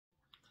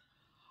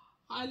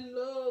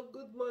Hello,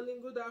 good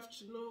morning, good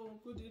afternoon,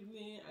 good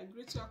evening. I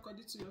greet you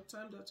according to your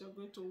time that you're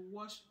going to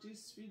watch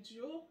this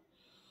video.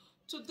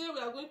 Today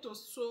we are going to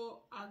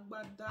sew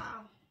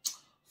agbada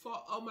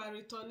for all my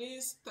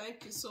returnees.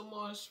 Thank you so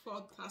much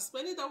for as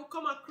many that will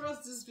come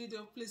across this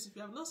video. Please, if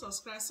you have not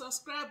subscribed,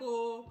 subscribe.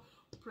 Oh,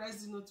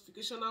 press the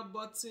notification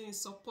button,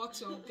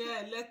 support your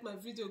girl, let my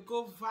video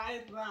go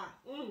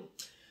viral.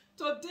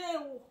 Today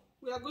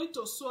we are going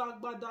to sew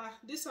agbada.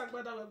 This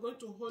agbada we are going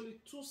to hold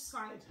it two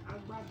sides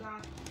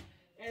agbada,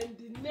 and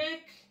the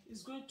neck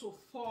is going to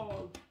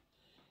fall.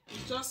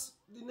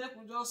 The neck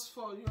will just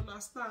fall. You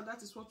understand?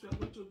 That is what we are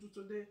going to do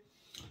today.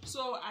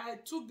 So I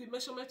took the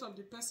measurement of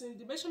the person.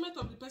 The measurement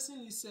of the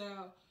person is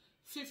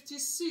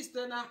 56.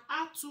 Then I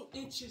add 2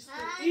 inches to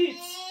it.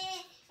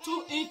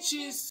 2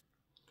 inches.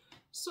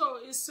 So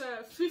it's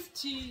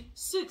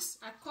 56.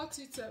 I cut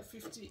it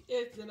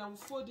 58. Then I will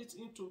fold it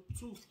into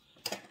 2.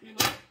 You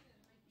know,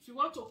 if you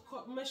want to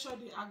measure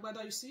the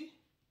agbada, you see,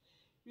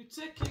 you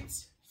take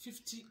it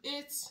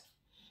 58.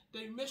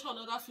 Then you measure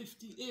another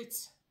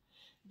 58.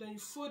 Then you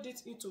fold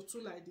it into 2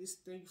 like this.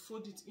 Then you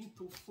fold it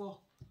into 4.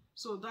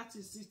 So that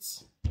is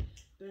it.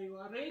 Then you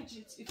arrange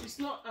it. If it's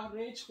not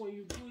arranged, when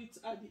you do it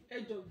at the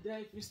edge of there,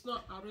 if it's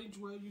not arranged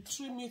well, you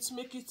trim it,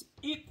 make it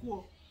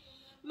equal.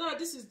 Now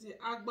this is the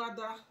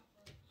agbada.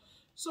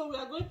 So we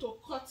are going to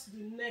cut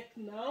the neck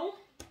now.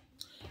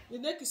 The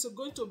neck is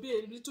going to be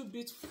a little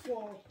bit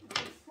fall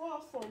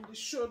from the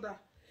shoulder.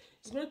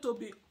 It's going to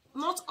be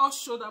not off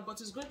shoulder,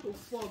 but it's going to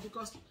fall,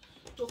 because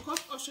to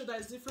cut off shoulder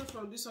is different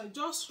from this one.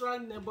 Just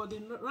round neck, but the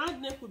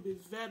round neck will be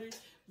very,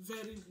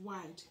 very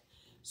wide.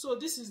 So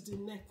this is the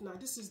neck now.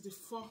 This is the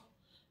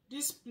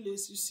this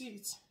place, you see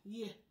it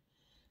here.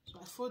 So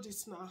I fold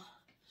it now.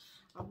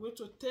 I'm going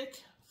to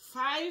take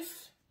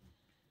 5.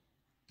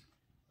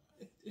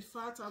 In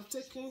fact, I'm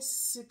taking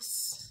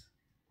 6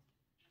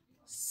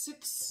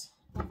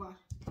 over.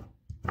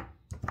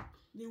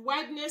 The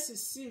wideness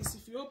is 6.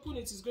 If you open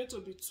it, it's going to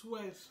be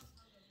 12.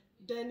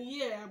 Then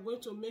here I'm going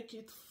to make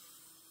it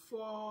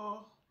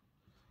 4.5.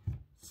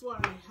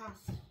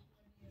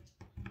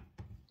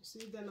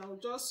 See, then I'll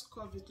just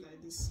curve it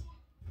like this.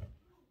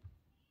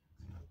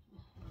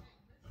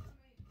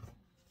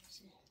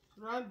 See,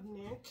 round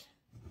neck,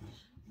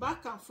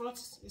 back and front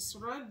is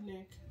round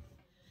neck.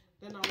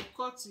 Then I will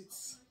cut it.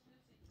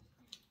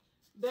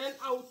 Then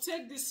I will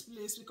take this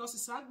place, because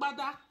it's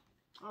agbada.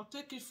 I'll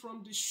take it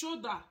from the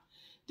shoulder.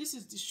 This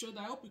is the shoulder.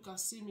 I hope you can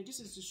see me. This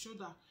is the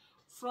shoulder.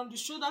 From the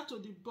shoulder to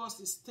the bust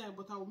is 10,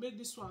 but I will make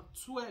this one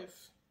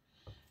 12.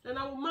 Then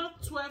I will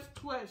mark 12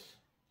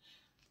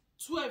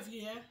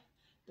 here.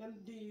 Then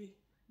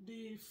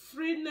the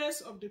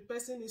freeness of the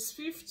person is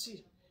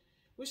 50,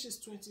 which is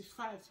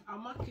 25. I'll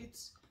mark it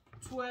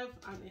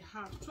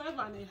 12.5.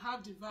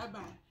 12.5 divided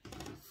by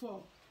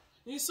 4.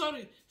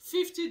 Sorry,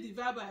 50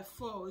 divided by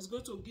 4 is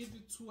going to give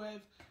you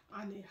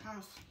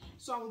 12.5.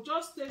 So I will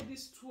just take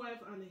this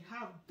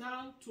 12.5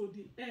 down to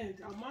the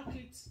end. I'll mark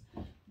it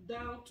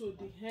down to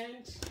the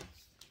end.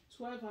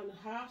 12.5.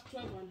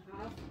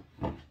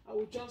 I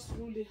will just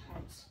rule it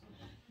out.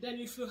 Then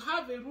if you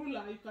have a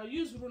ruler, you can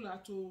use ruler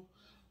to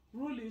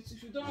rule it.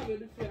 If you don't have a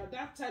ruler,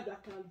 that type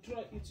that can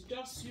draw it,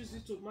 just use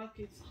it to mark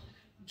it.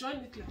 Join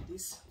it like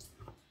this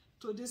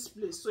to this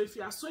place. So if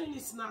you are sewing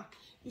it now,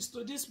 it's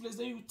to this place.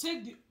 Then you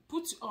take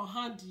put your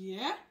hand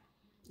here.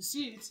 You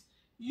see it?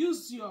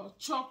 Use your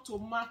chalk to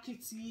mark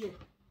it here.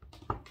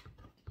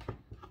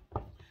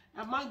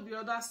 And mark the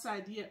other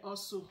side here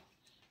also.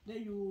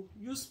 Then you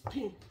use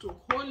pin to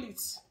hold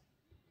it.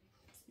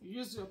 You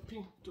use your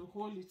pin to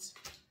hold it.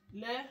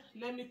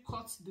 Let me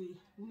cut the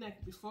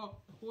neck before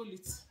I hold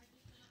it.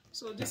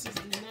 So this is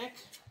the neck,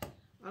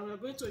 and we're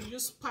going to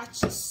use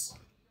patches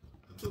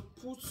to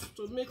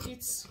make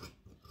it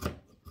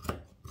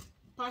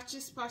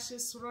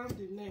patches around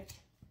the neck.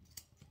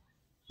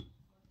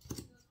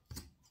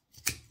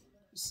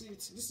 You see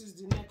it? This is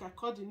the neck. I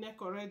cut the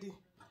neck already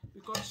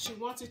because she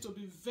wants it to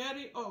be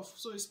very off,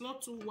 so it's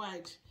not too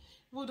wide.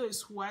 Even though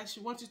it's wide, she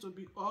wants it to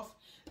be off.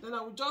 Then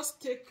I will just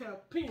take a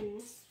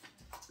pin,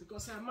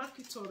 because I mark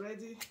it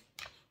already,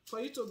 for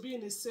you to be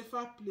in a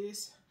safer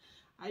place.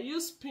 I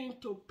use pin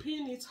to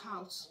pin it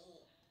out.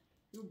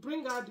 You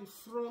bring out the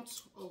front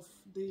of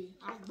the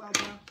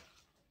agbada.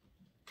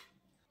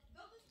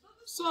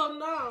 So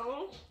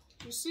now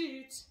you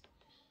see it,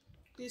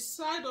 the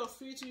side of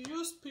it, you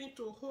use pin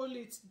to hold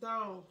it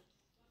down.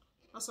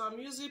 As I'm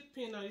using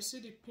pin, now you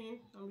see the pin,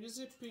 I'm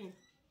using pin.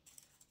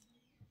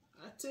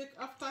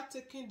 After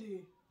taking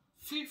the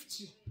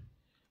 50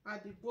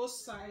 at the both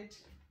side,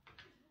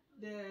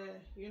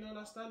 you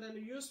understand, then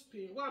you use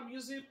pin. Well, I'm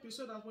using pin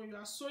so that when you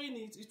are sewing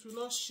it, it will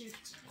not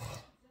shift.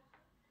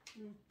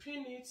 You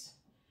pin it,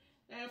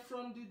 and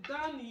from the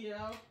down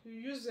here, you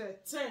use a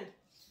 10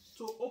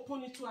 to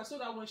open it twice, so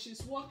that when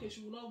she's walking,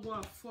 she will not go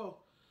and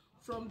fall.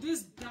 From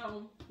this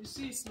down, you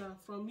see it now,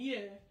 from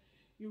here,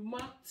 you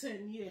mark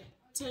 10 here.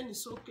 10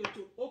 is okay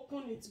to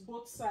open it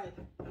both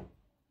sides.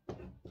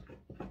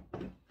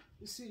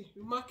 You see,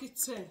 you mark it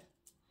 10.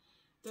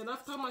 Then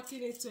after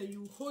marking it 10,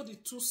 you hold the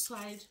 2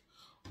 sides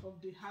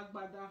of the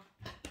agbada.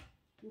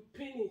 you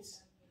pin it.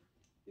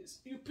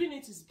 You pin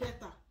it is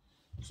better.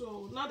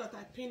 So now that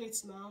I pin it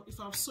now, if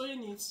I'm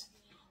sewing it,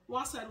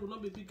 one side will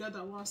not be bigger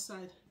than one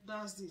side.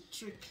 That's the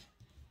trick.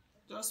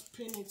 Just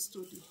pin it to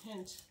the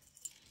end,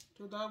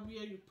 to that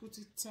where you put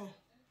it 10.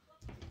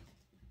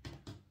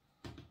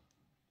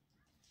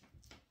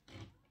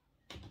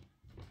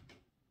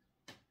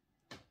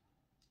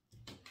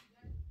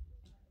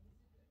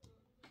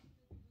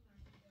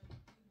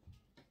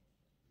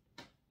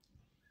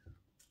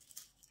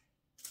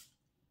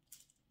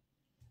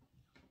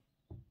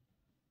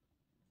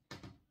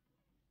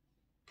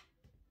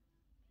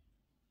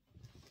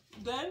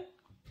 Then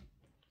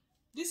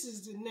this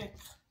is the neck.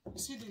 You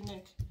see the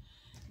neck.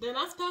 Then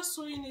after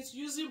sewing it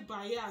using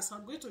bias,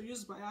 I'm going to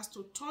use bias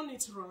to turn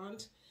it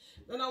around.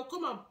 Then I'll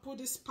come and put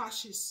these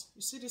patches.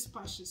 You see these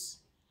patches?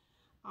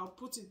 I'll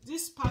put it.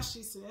 These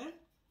patches,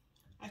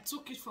 I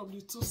took it from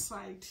the two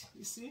sides.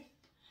 You see?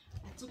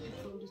 I took it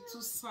from the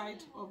two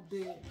sides of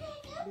the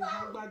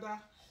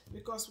agbada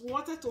because we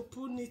wanted to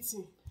put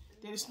knitting.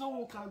 There is no one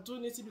who can do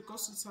knitting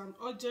because it's an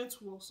urgent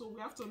work. So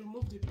we have to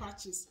remove the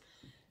patches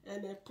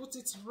and put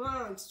it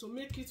round to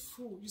make it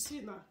full. You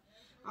see now,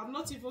 I've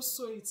not even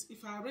sew it.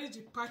 If I arrange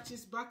the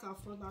patches back and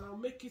front and I'll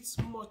make it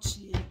smudge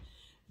here,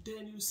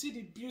 then you see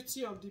the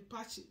beauty of the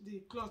patch. The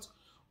cloth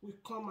will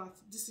come out.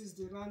 This is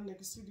the round neck.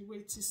 You see the way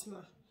it is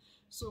now.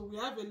 So we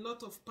have a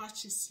lot of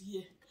patches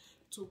here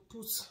to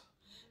put.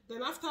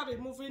 Then after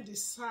removing the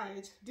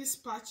side, these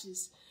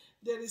patches,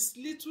 there is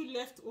little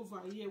left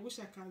over here which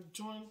I can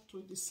join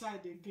to the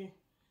side again.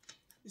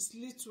 It's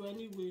little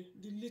anyway,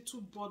 the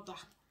little border.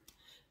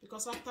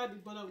 Because after the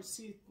border, we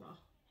see it now.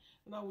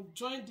 And I will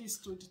join this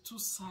to the two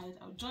sides.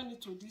 I'll join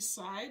it to this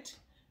side,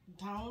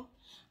 down.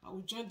 I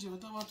will join the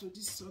other one to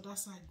this other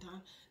side,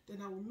 down.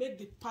 Then I will make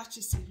the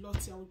patches a lot.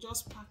 I will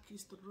just pack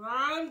it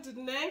around the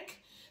neck.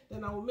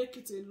 Then I will make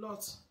it a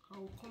lot. I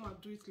will come and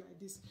do it like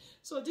this.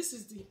 So this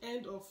is the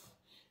end of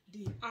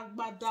the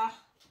agbada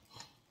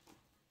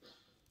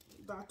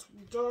that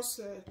we just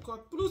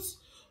cut.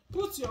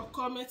 Put your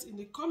comment in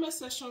the comment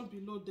section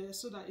below there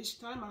so that each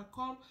time I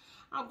come,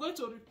 I'm going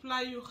to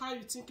reply you how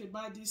you think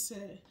about this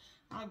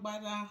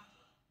agbada.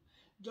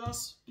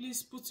 Just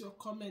please put your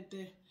comment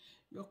there.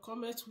 Your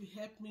comment will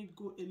help me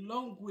go a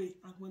long way,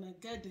 and when I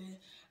get there,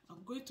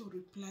 I'm going to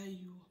reply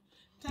you.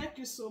 Thank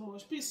you so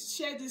much. Please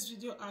share this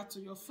video out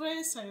to your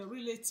friends and your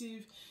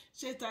relatives.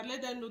 Share it and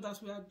let them know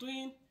that we are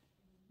doing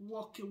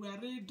work. We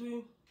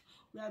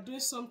are doing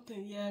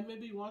something here.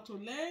 Maybe you want to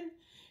learn.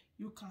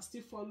 You can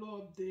still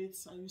follow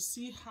updates and you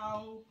see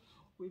how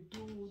we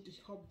do the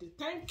update.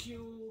 Thank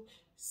you.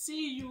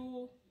 See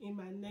you in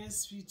my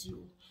next video.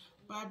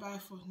 Bye bye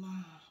for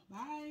now.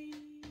 Bye.